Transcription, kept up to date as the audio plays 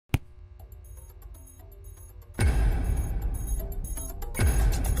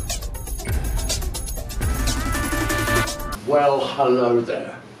Well, hello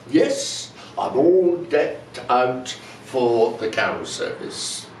there. Yes, I'm all decked out for the carol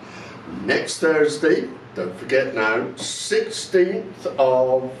service. Next Thursday, don't forget now, 16th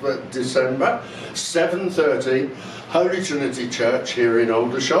of December, 7:30, Holy Trinity Church here in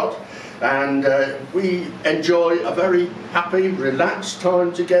Aldershot. And we enjoy a very happy, relaxed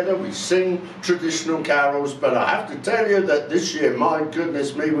time together. We sing traditional carols, but I have to tell you that this year, my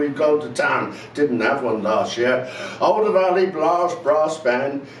goodness me, we've gone to town. Didn't have one last year. Alder Valley Brass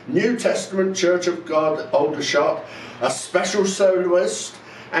Band, New Testament Church of God, Aldershot, a special soloist,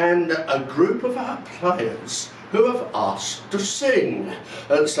 and a group of our players who have asked to sing.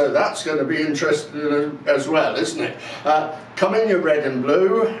 And so that's going to be interesting as well, isn't it? Come in your red and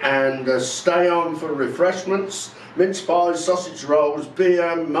blue and stay on for refreshments, mince pies, sausage rolls,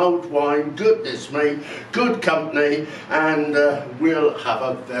 beer, mulled wine, goodness me, good company, and we'll have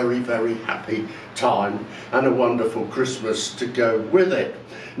a very, very happy time and a wonderful Christmas to go with it.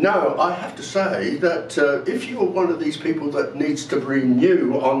 Now, I have to say that if you're one of these people that needs to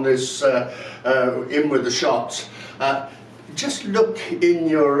renew on this In With The Shots, just look in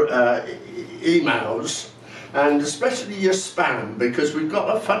your emails, and especially your spam, because we've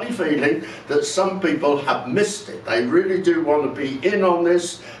got a funny feeling that some people have missed it. They really do want to be in on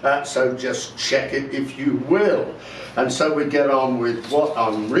this, so just check it if you will. And so we get on with what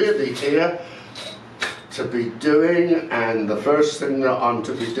I'm really here to be doing, and the first thing that I'm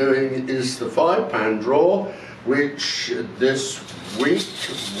to be doing is the £5 draw, which this week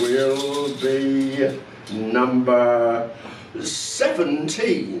will be number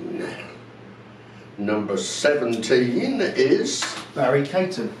 17. Number 17 is Barry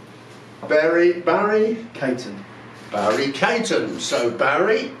Caton. Barry Caton. Barry Caton. So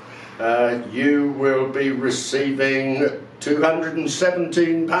Barry, you will be receiving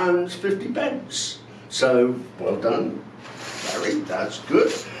 £217.50. So, well done, Barry, that's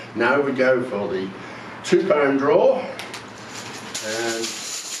good. Now we go for the £2 draw.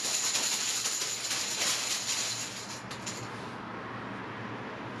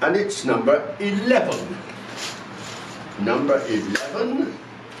 And it's number 11. Number 11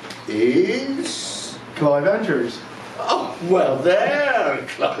 is Clive Andrews. Oh, well there,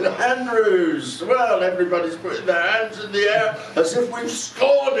 Clive Andrews. Well, everybody's putting their hands in the air as if we've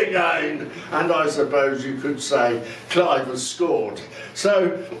scored again. And I suppose you could say Clive has scored.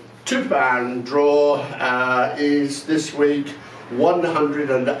 So, £2 draw is this week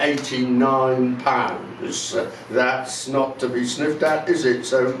 £189. That's not to be sniffed at, is it?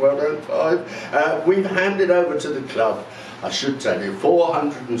 So, well done, Clive. We've handed over to the club, I should tell you,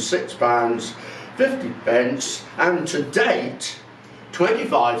 £406.50, and to date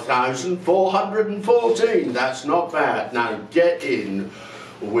 25,414. That's not bad. Now get in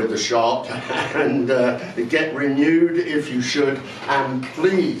with a shot and get renewed if you should, and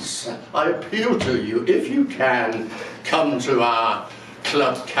please, I appeal to you, if you can, come to our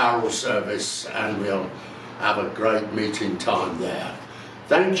club carol service and we'll have a great meeting time there.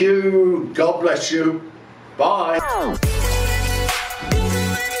 Thank you, God bless you, bye.